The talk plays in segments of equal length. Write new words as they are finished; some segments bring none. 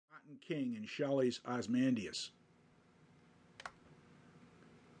king in Shelley's Ozymandias.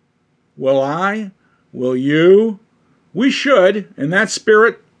 Will I? Will you? We should, in that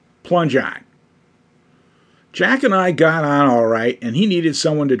spirit, plunge on. Jack and I got on all right, and he needed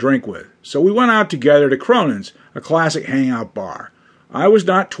someone to drink with, so we went out together to Cronin's, a classic hangout bar. I was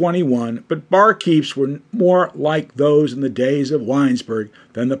not 21, but barkeeps were more like those in the days of Winesburg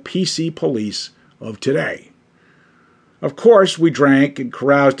than the PC police of today. Of course, we drank and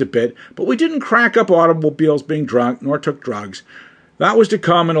caroused a bit, but we didn't crack up automobiles being drunk, nor took drugs. That was to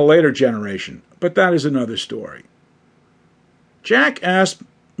come in a later generation, but that is another story. Jack asked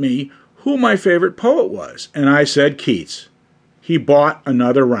me who my favorite poet was, and I said Keats. He bought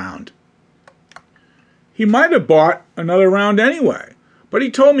another round. He might have bought another round anyway, but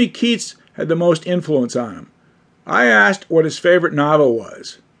he told me Keats had the most influence on him. I asked what his favorite novel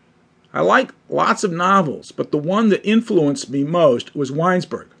was. I like lots of novels, but the one that influenced me most was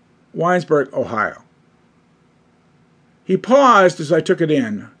Winesburg, Ohio. He paused as I took it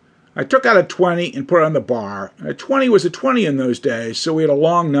in. I took out a 20 and put it on the bar. A 20 was a 20 in those days, so we had a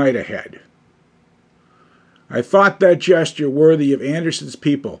long night ahead. I thought that gesture worthy of Anderson's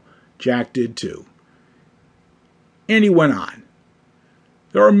people. Jack did too. And he went on.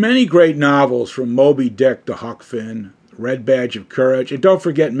 There are many great novels, from Moby Dick to Huck Finn, Red Badge of Courage, and don't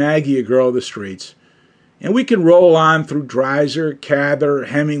forget Maggie, A Girl of the Streets. And we can roll on through Dreiser, Cather,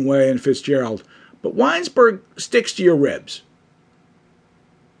 Hemingway, and Fitzgerald, but Winesburg sticks to your ribs.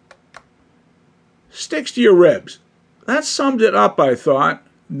 Sticks to your ribs. That summed it up, I thought,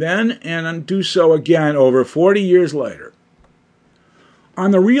 then, and do so again over 40 years later.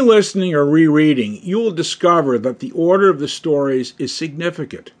 On the re-listening or rereading, you will discover that the order of the stories is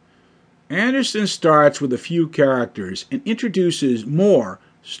significant. Anderson starts with a few characters and introduces more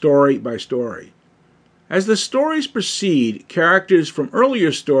story by story. As the stories proceed, characters from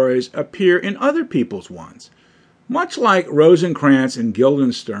earlier stories appear in other people's ones. Much like Rosencrantz and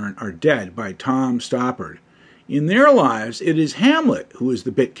Guildenstern are dead by Tom Stoppard, in their lives it is Hamlet who is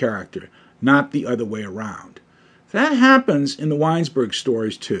the bit character, not the other way around. That happens in the Winesburg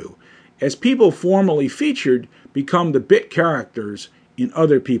stories too, as people formerly featured become the bit characters in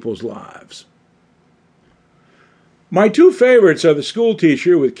other people's lives. My two favorites are The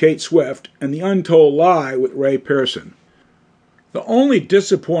Schoolteacher with Kate Swift and The Untold Lie with Ray Pearson. The only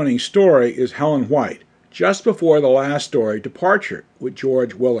disappointing story is Helen White, just before the last story, Departure, with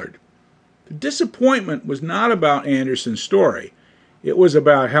George Willard. The disappointment was not about Anderson's story. It was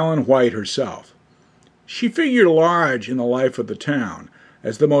about Helen White herself. She figured large in the life of the town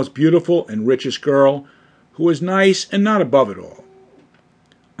as the most beautiful and richest girl who was nice and not above it all.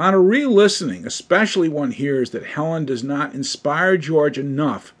 On a re-listening, especially one hears that Helen does not inspire George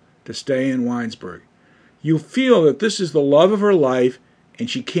enough to stay in Winesburg. You feel that this is the love of her life and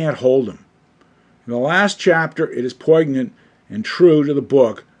she can't hold him. In the last chapter, it is poignant and true to the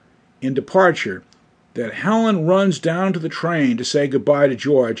book, in Departure, that Helen runs down to the train to say goodbye to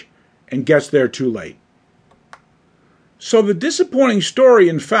George and gets there too late. So the disappointing story,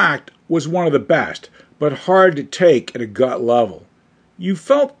 in fact, was one of the best, but hard to take at a gut level. You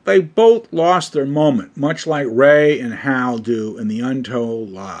felt they both lost their moment, much like Ray and Hal do in The Untold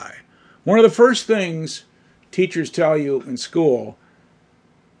Lie. One of the first things teachers tell you in school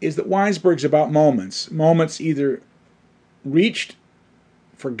is that Winesburg's about moments. Moments either reached,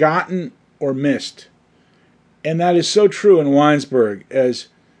 forgotten, or missed. And that is so true in Winesburg, as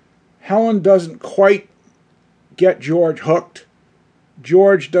Helen doesn't quite get George hooked.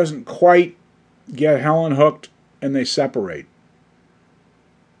 George doesn't quite get Helen hooked, and they separate.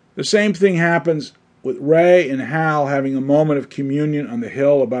 The same thing happens with Ray and Hal having a moment of communion on the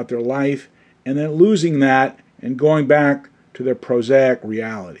hill about their life, and then losing that and going back to their prosaic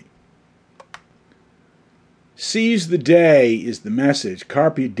reality. Seize the day is the message,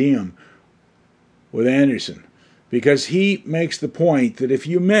 carpe diem, with Anderson, because he makes the point that if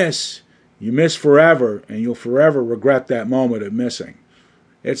you miss forever, and you'll forever regret that moment of missing.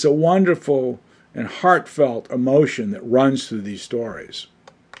 It's a wonderful and heartfelt emotion that runs through these stories.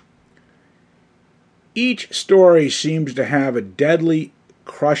 Each story seems to have a deadly,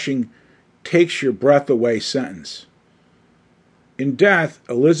 crushing, takes-your-breath-away sentence. In Death,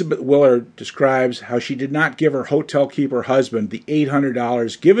 Elizabeth Willard describes how she did not give her hotel keeper husband the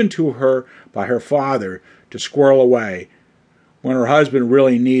 $800 given to her by her father to squirrel away when her husband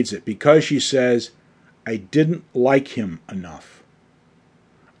really needs it, because she says, "I didn't like him enough."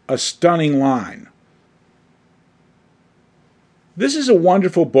 A stunning line. This is a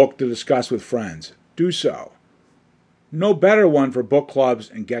wonderful book to discuss with friends. Do so. No better one for book clubs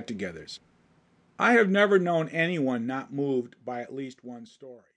and get-togethers. I have never known anyone not moved by at least one story.